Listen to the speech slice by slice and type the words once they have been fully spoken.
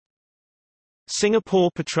Singapore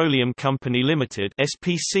Petroleum Company Limited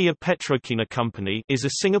 (SPC), a petrochemical company, is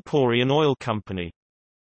a Singaporean oil company.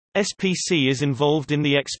 SPC is involved in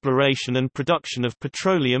the exploration and production of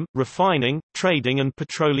petroleum, refining, trading and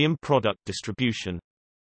petroleum product distribution.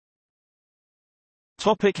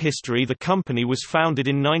 History. The company was founded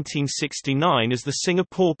in 1969 as the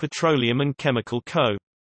Singapore Petroleum and Chemical Co.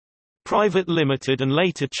 Private Limited and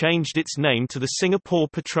later changed its name to the Singapore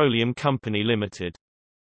Petroleum Company Limited.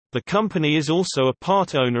 The company is also a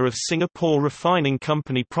part owner of Singapore Refining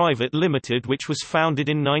Company Private Limited, which was founded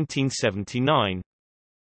in 1979.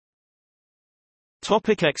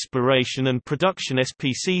 Exploration and production.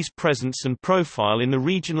 SPC's presence and profile in the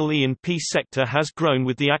regional E&P sector has grown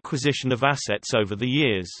with the acquisition of assets over the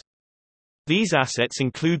years. These assets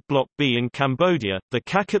include Block B in Cambodia, the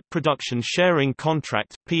Kakap Production Sharing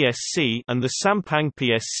Contract (PSC), and the Sampang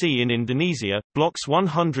PSC in Indonesia, Blocks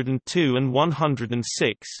 102 and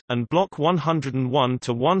 106, and Block 101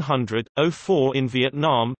 to 100/04 in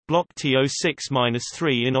Vietnam, Block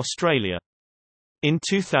T06-3 in Australia. In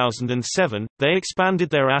 2007, they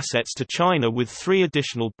expanded their assets to China with 3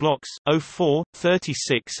 additional blocks, 04,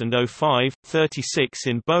 36 and 05, 36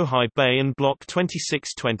 in Bohai Bay and Block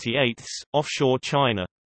 26/28, offshore China.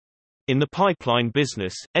 In the pipeline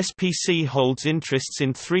business, SPC holds interests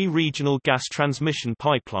in 3 regional gas transmission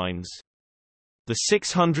pipelines. The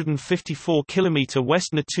 654-kilometre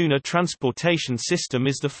West Natuna transportation system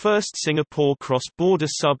is the first Singapore cross-border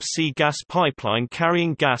sub-sea gas pipeline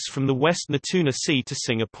carrying gas from the West Natuna Sea to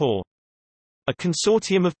Singapore. A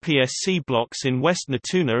consortium of PSC blocks in West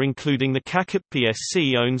Natuna including the Kakap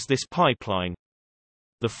PSC owns this pipeline.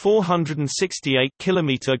 The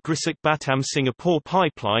 468-kilometre Gresik-Batam-Singapore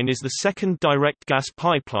pipeline is the second direct gas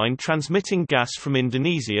pipeline transmitting gas from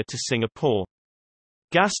Indonesia to Singapore.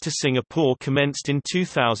 Gas to Singapore commenced in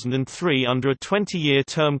 2003 under a 20-year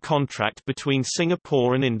term contract between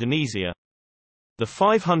Singapore and Indonesia. The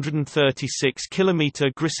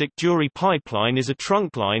 536-kilometre Gresik-Juri pipeline is a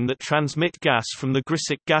trunk line that transmit gas from the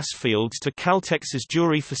Gresik gas fields to Caltex's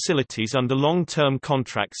Juri facilities under long-term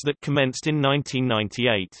contracts that commenced in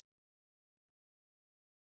 1998.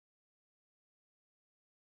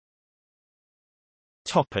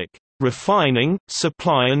 Refining,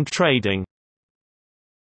 supply and trading.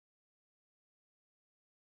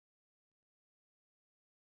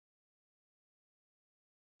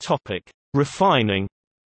 Refining.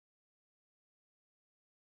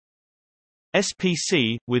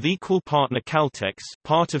 SPC, with equal partner Caltex,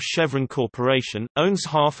 part of Chevron Corporation, owns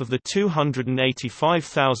half of the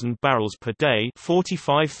 285,000 barrels per day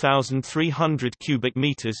 (45,300 cubic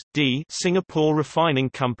meters) Singapore Refining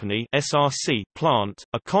Company (SRC) plant,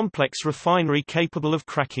 a complex refinery capable of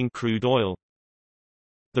cracking crude oil.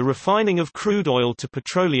 The refining of crude oil to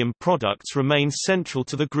petroleum products remains central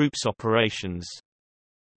to the group's operations.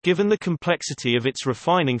 Given the complexity of its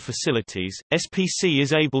refining facilities, SPC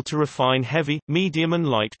is able to refine heavy, medium and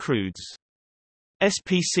light crudes.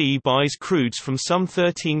 SPC buys crudes from some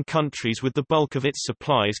 13 countries with the bulk of its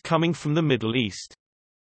supplies coming from the Middle East.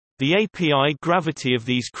 The API gravity of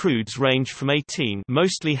these crudes range from 18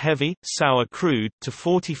 mostly heavy, sour crude to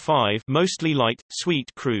 45 mostly light, sweet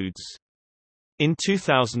crudes. In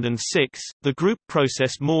 2006, the group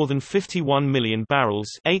processed more than 51 million barrels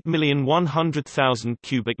 (8,100,000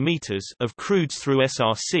 cubic meters) of crudes through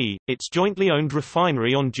SRC, its jointly owned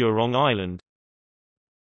refinery on Jurong Island.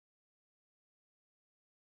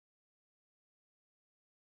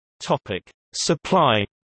 Supply.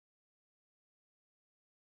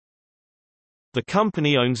 The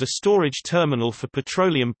company owns a storage terminal for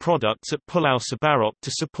petroleum products at Pulau Sebarok to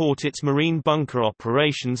support its marine bunker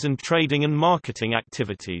operations and trading and marketing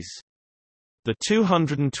activities. The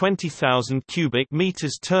 220,000 cubic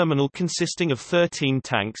meters terminal consisting of 13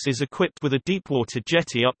 tanks is equipped with a deepwater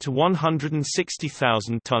jetty up to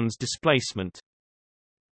 160,000 tons displacement.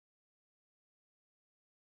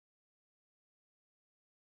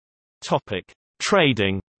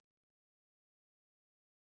 Trading.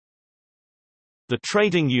 The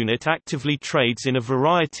trading unit actively trades in a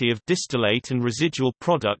variety of distillate and residual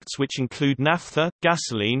products which include naphtha,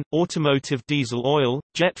 gasoline, automotive diesel oil,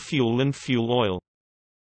 jet fuel and fuel oil.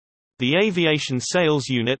 The aviation sales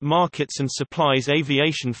unit markets and supplies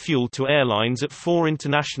aviation fuel to airlines at 4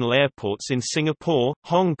 international airports in Singapore,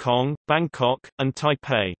 Hong Kong, Bangkok, and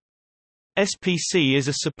Taipei. SPC is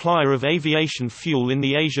a supplier of aviation fuel in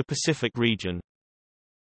the Asia-Pacific region.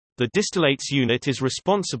 The distillates unit is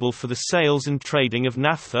responsible for the sales and trading of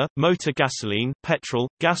naphtha, motor gasoline, petrol,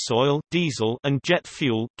 gas oil, diesel, and jet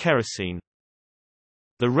fuel, kerosene.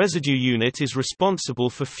 The residue unit is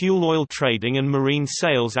responsible for fuel oil trading and marine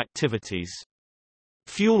sales activities.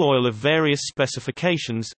 Fuel oil of various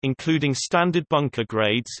specifications, including standard bunker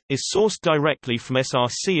grades, is sourced directly from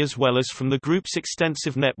SRC as well as from the group's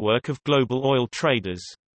extensive network of global oil traders.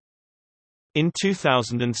 In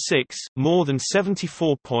 2006, more than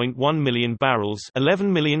 74.1 million barrels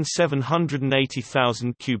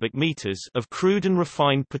 (11,780,000 cubic meters) of crude and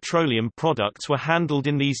refined petroleum products were handled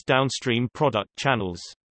in these downstream product channels.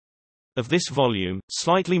 Of this volume,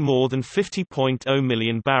 slightly more than 50.0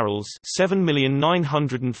 million barrels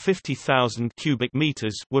 (7,950,000 cubic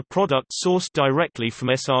meters) were product sourced directly from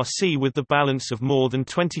SRC, with the balance of more than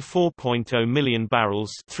 24.0 million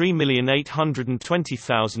barrels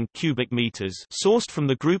 (3,820,000 cubic meters) sourced from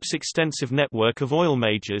the group's extensive network of oil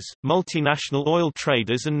majors, multinational oil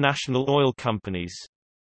traders and national oil companies.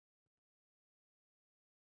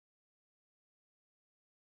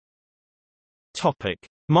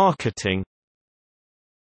 Marketing.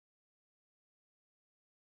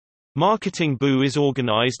 Marketing BU is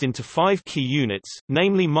organized into 5 key units,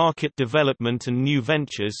 namely market development and new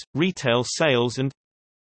ventures, retail sales and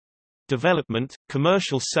development,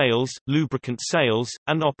 commercial sales, lubricant sales,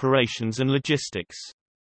 and operations and logistics.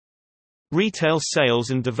 Retail sales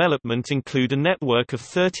and development include a network of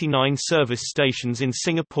 39 service stations in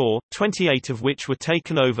Singapore, 28 of which were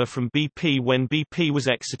taken over from BP when BP was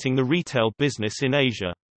exiting the retail business in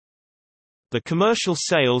Asia. The commercial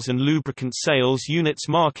sales and lubricant sales units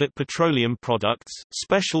market petroleum products,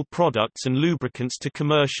 special products and lubricants to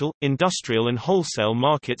commercial, industrial and wholesale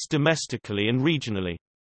markets domestically and regionally.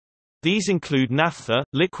 These include naphtha,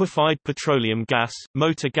 liquefied petroleum gas,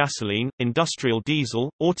 motor gasoline, industrial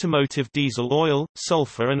diesel, automotive diesel oil,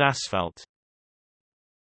 sulfur and asphalt.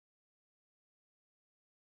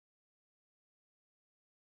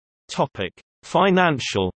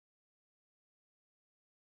 Financial.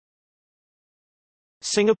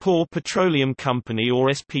 Singapore Petroleum Company or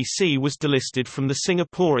SPC was delisted from the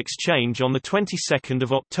Singapore Exchange on the 22nd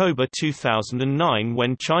of October 2009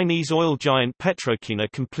 when Chinese oil giant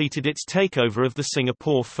Petrochina completed its takeover of the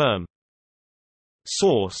Singapore firm.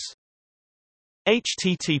 Source: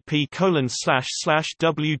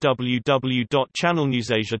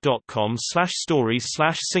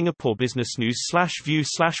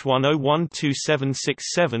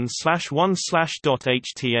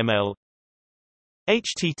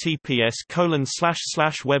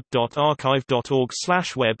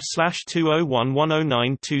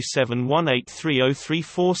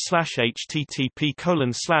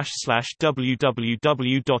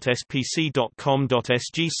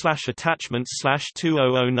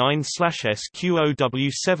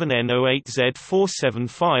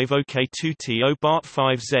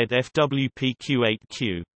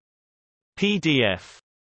 BART5ZFWPQ8Q. PDF